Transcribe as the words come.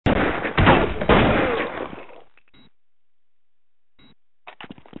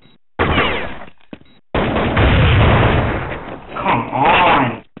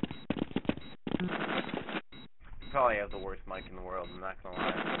like in the world, I'm not gonna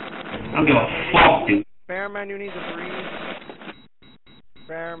lie. I don't give a fuck, dude. Bearman, you need to breathe.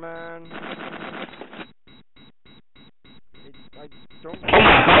 Bearman. I don't... Oh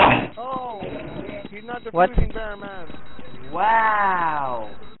my god! Oh! He's not defusing Bearman! Wow!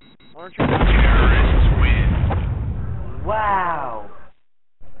 Aren't you? Wow!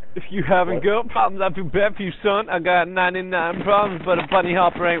 If you haven't got problems, I feel bad for you, son. I got 99 problems, but a bunny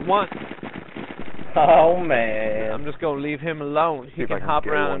hopper ain't one. Oh man. I'm just gonna leave him alone. He See if I can can hop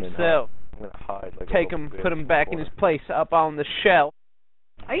get around one in himself. I'm gonna hide like Take him, put him back in his place up on the shelf.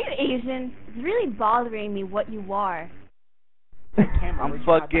 Are you Asian? It's really bothering me what you are. I'm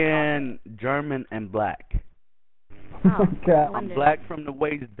fucking German and black. Oh, I'm black from the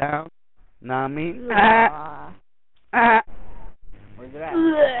waist down. Know what I mean? Where's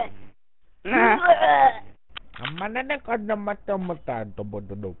it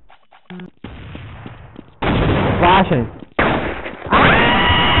Flashing.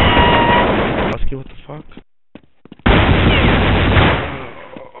 Husky, what the fuck?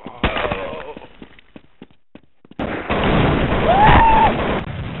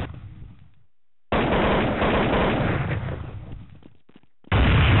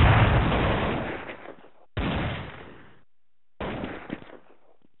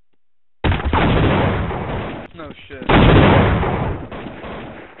 No shit.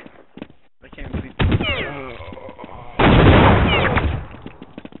 I can't believe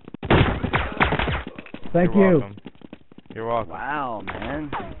Thank You're you. welcome. You're welcome. Wow,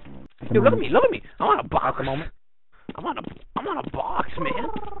 man. Yo, look at me, look at me. I'm on a box. At the moment. I'm on a box, man.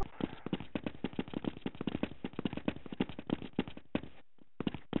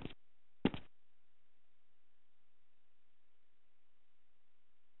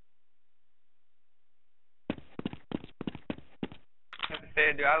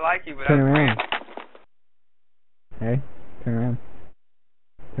 Hey, dude, I like you, but Turn I'm around. Hey, turn around.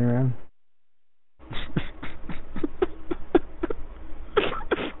 Turn around.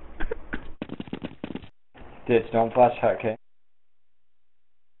 Ditch, don't flash hut, okay?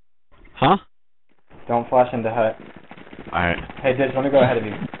 Huh? Don't flash into hut. Alright. Hey, Ditch, let me go ahead of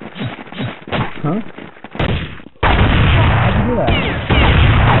you. Huh? How'd you do that?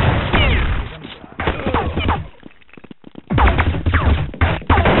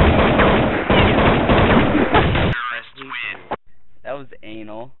 That was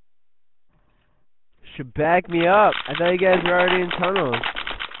anal. Should back me up. I thought you guys were already in tunnels.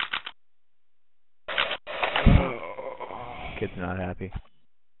 Kid's not happy.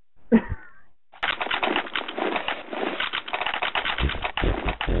 At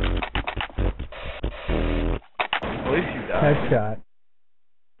least you died. Headshot.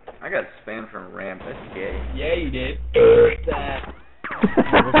 I got spammed from ramp. That's gay. Yeah, you did. That.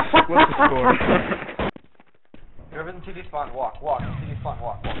 What's the score? You're over in TV spawn. Walk. TV spawn.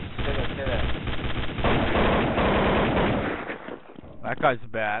 Walk. Stay there. That guy's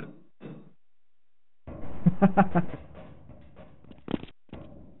bad.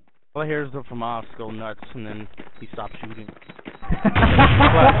 All I hear is the FAMAS go nuts, and then he stops shooting.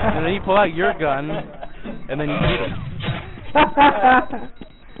 And then you pull out your gun, and then you shoot him. I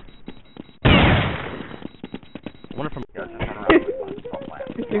wonder if I'm...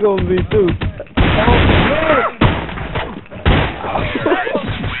 You're gonna be too.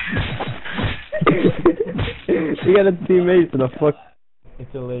 You got a teammate for the fuck.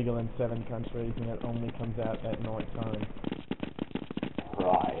 It's illegal in 7 countries and it only comes out at night time.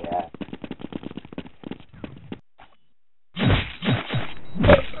 Right, yeah.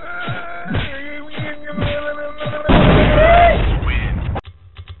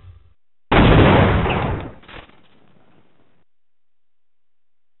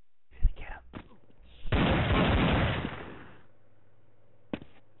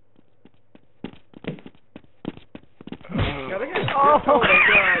 Oh my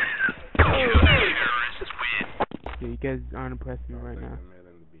god. Yeah, you guys aren't impressing me right now.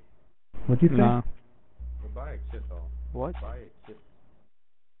 What'd you say? No. What?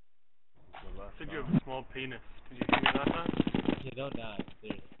 Said you have a small penis. Did you hear me that time? You don't die,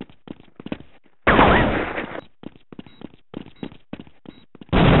 seriously.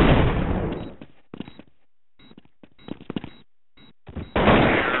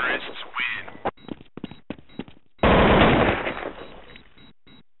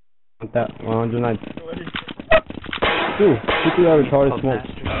 That 109. Dude, you threw that retarded smoke.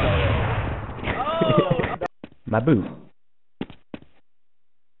 My boot.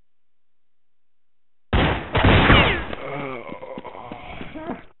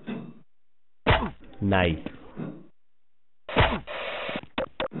 Nice.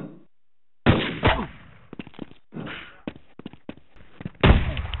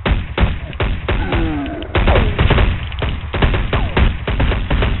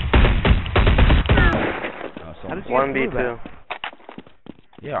 B2.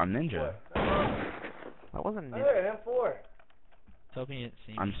 Yeah, I'm Ninja. I wasn't. Hey, M4. Hoping it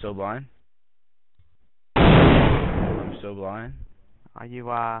seems. I'm so blind. I'm so blind. Are you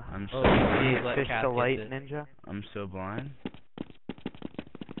I'm so please let fish Cass so get late, this. Ninja? I'm so blind.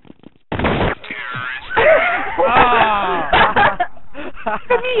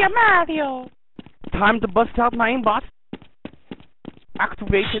 Mario! Time to bust out my aimbot.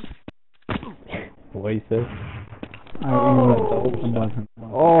 Activated. Wasted. Oh, look at him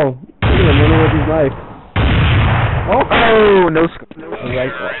running with his knife. Oh, no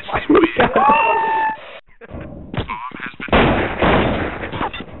Right.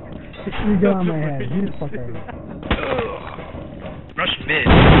 You go on my head. You the fuck are Rush mid.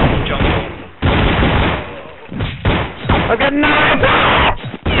 Jungle. I got knife!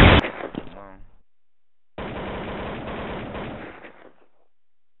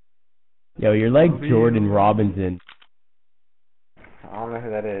 Yo, you're like Jordan Robinson. I don't know who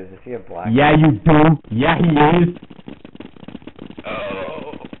that is. Is he a black? Yeah, you do. Yeah, he is.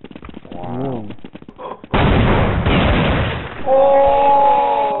 Wow.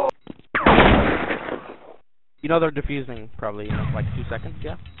 Oh! You know they're defusing probably in like 2 seconds,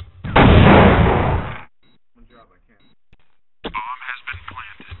 yeah?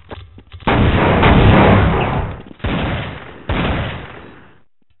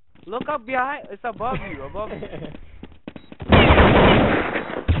 Look up behind. It's above you. Above you.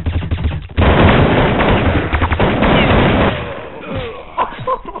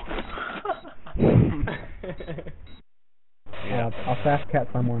 I'll fast cat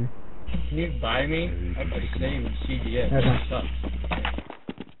someone. Can you buy me? I'm the same CDS. There's one. Sucks.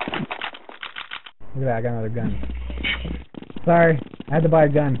 Look at that, I got another gun. Sorry, I had to buy a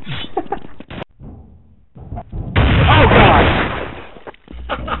gun. Oh God!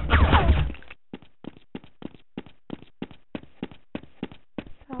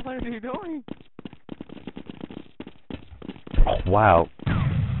 What are you doing? Wow.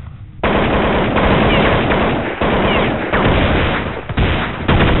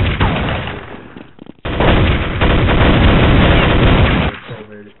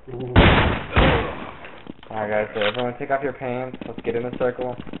 Alright guys, so everyone take off your pants. Let's get in a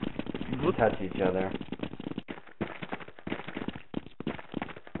circle. We'll touch each other.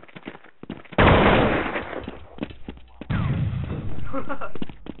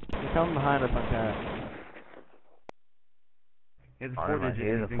 He's coming behind us on cat. He has a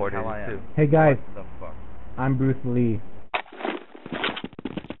 4-digit too. Hey guys, What the fuck? I'm Bruce Lee.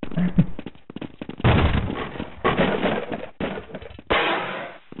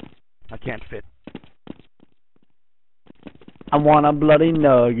 I can't fit. I want a bloody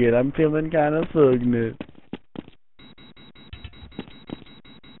nugget. I'm feeling kind of fugnut.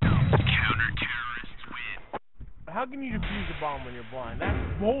 How can you defuse a bomb when you're blind?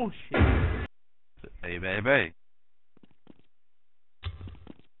 That's bullshit. Hey, baby.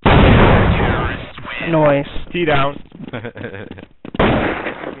 Noise. T down.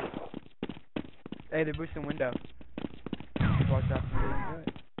 Hey, they're boosting window. Watch out for them do it.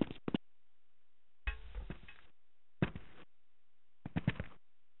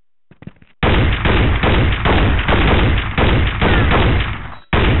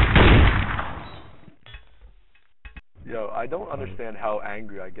 Yo, I don't understand how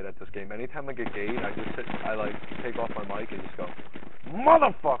angry I get at this game. Anytime I get gayed, I take off my mic and just go,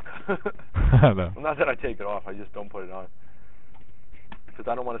 motherfucker! Well, not that I take it off, I just don't put it on. Because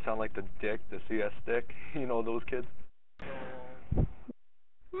I don't want to sound like the dick, the CS stick, you know those kids.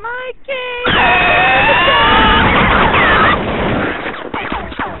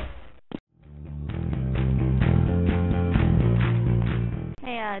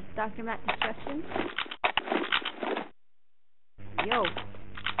 Hey, DrMattDestruction. Yo.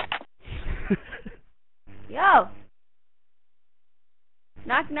 Yo.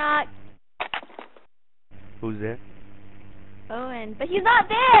 Knock knock. Who's there? Owen. But he's not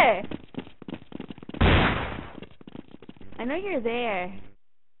there. I know you're there.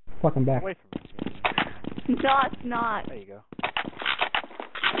 Fucking back. Wait for me. Knock knock. There you go.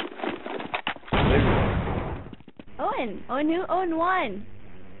 Owen. Owen who? Owen won.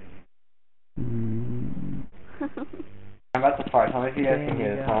 I'm about to fart. Tell me if you guys can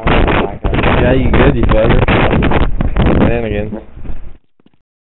hear this. Yeah, you good, you better. Shenanigans.